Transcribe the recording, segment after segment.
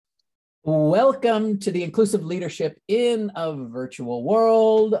Welcome to the Inclusive Leadership in a Virtual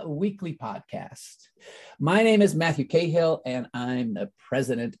World weekly podcast. My name is Matthew Cahill, and I'm the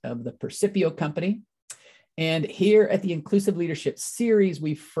president of the Percipio Company. And here at the Inclusive Leadership series,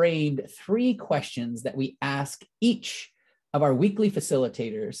 we framed 3 questions that we ask each of our weekly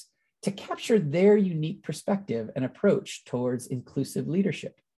facilitators to capture their unique perspective and approach towards inclusive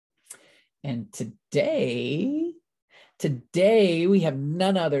leadership. And today we have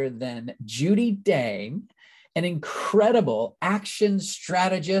none other than Judy Dang, an incredible action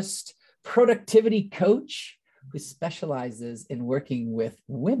strategist, productivity coach who specializes in working with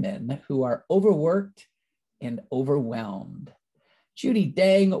women who are overworked and overwhelmed. Judy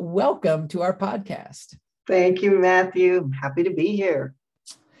Dang, welcome to our podcast. Thank you, Matthew. I'm happy to be here.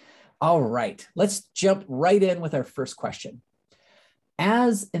 All right, let's jump right in with our first question.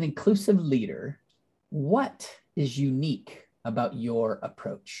 As an inclusive leader, what is unique about your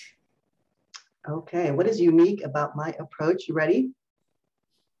approach? Okay, what is unique about my approach? You ready?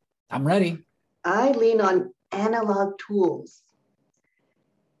 I'm ready. I lean on analog tools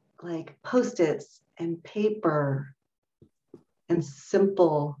like Post-its and paper and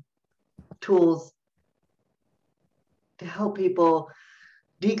simple tools to help people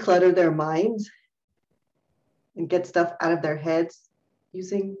declutter their minds and get stuff out of their heads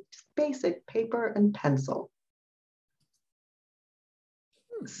using just basic paper and pencil.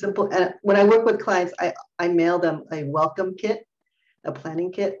 Simple. And when I work with clients, I mail them a welcome kit, a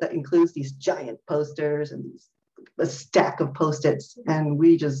planning kit that includes these giant posters and a stack of Post-its. And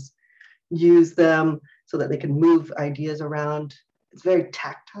we just use them so that they can move ideas around. It's very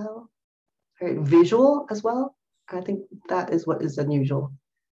tactile, very visual as well. I think that is what is unusual.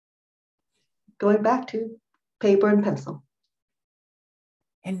 Going back to paper and pencil.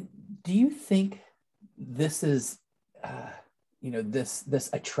 And do you think this is, this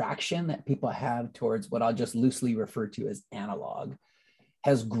attraction that people have towards what I'll just loosely refer to as analog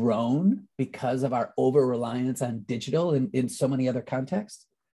has grown because of our over-reliance on digital in so many other contexts?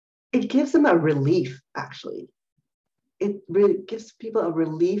 It gives them a relief, actually. It really gives people a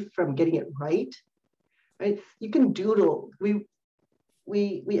relief from getting it right? You can doodle.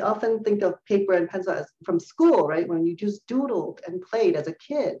 We often think of paper and pencil as from school, right? When you just doodled and played as a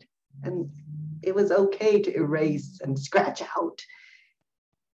kid, and it was okay to erase and scratch out.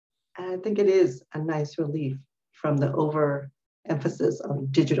 And I think it is a nice relief from the overemphasis on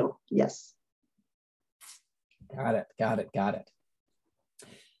digital. Yes. Got it.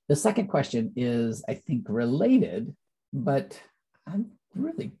 The second question is, I think, related, but I'm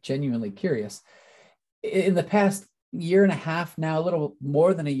really genuinely curious. In the past year and a half now, a little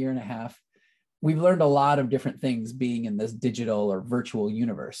more than a year and a half, we've learned a lot of different things being in this digital or virtual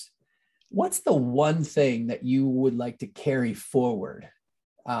universe. What's the one thing that you would like to carry forward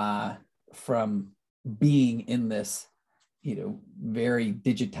from being in this, very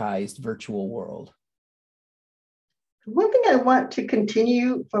digitized virtual world? One thing I want to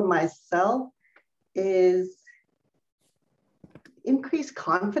continue for myself is increase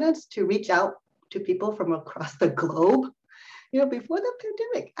confidence to reach out to people from across the globe. Before the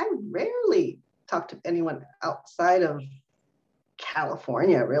pandemic, I rarely talked to anyone outside of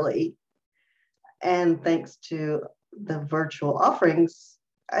California, really. And thanks to the virtual offerings,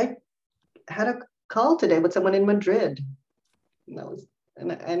 I had a call today with someone in Madrid.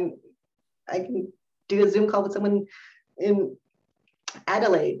 And I can do a Zoom call with someone in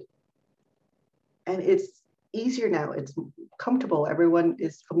Adelaide. And it's easier now. It's comfortable. Everyone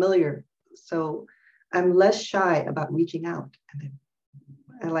is familiar. So I'm less shy about reaching out. And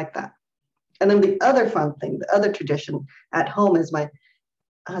I like that. And then the other fun thing, the other tradition at home is my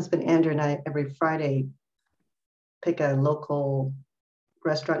husband Andrew and I every Friday pick a local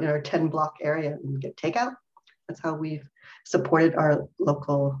restaurant in our 10-block area and get takeout. That's how we've supported our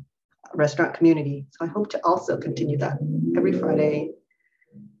local restaurant community. So I hope to also continue that every Friday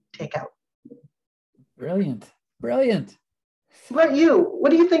takeout. Brilliant. What about you?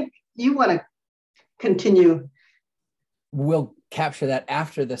 What do you think you want to continue? We'll capture that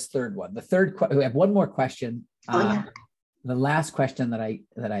after this third one. We have one more question. The last question that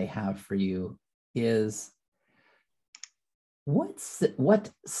I have for you is, what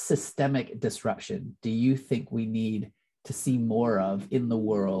systemic disruption do you think we need to see more of in the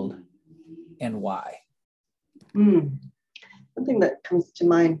world, and why? One thing that comes to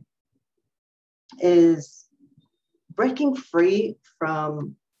mind is breaking free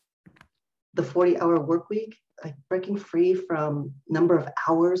from the 40-hour work week, like breaking free from number of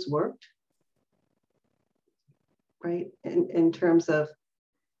hours worked, right? In terms of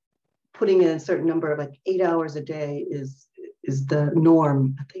putting in a certain number of 8 hours a day is the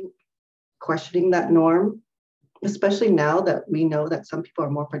norm. I think questioning that norm, especially now that we know that some people are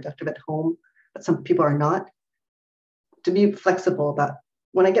more productive at home, but some people are not, to be flexible about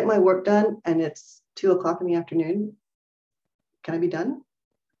when I get my work done and it's 2 o'clock in the afternoon, can I be done?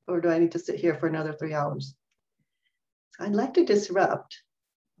 Or do I need to sit here for another 3 hours? So I'd like to disrupt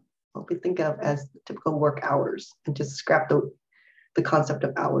what we think of as typical work hours and just scrap the concept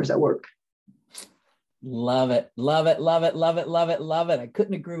of hours at work. Love it. Love it. Love it. Love it. Love it. Love it. I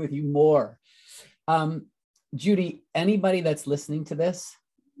couldn't agree with you more. Judy, anybody that's listening to this,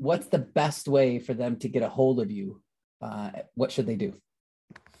 what's the best way for them to get a hold of you? What should they do?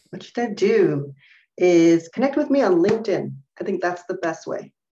 What should I do is connect with me on LinkedIn. I think that's the best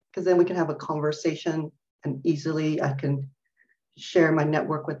way, because then we can have a conversation and easily I can share my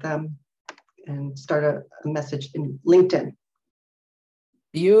network with them and start a message in LinkedIn.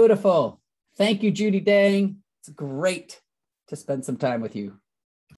 Beautiful. Thank you, Judy Dang. It's great to spend some time with you.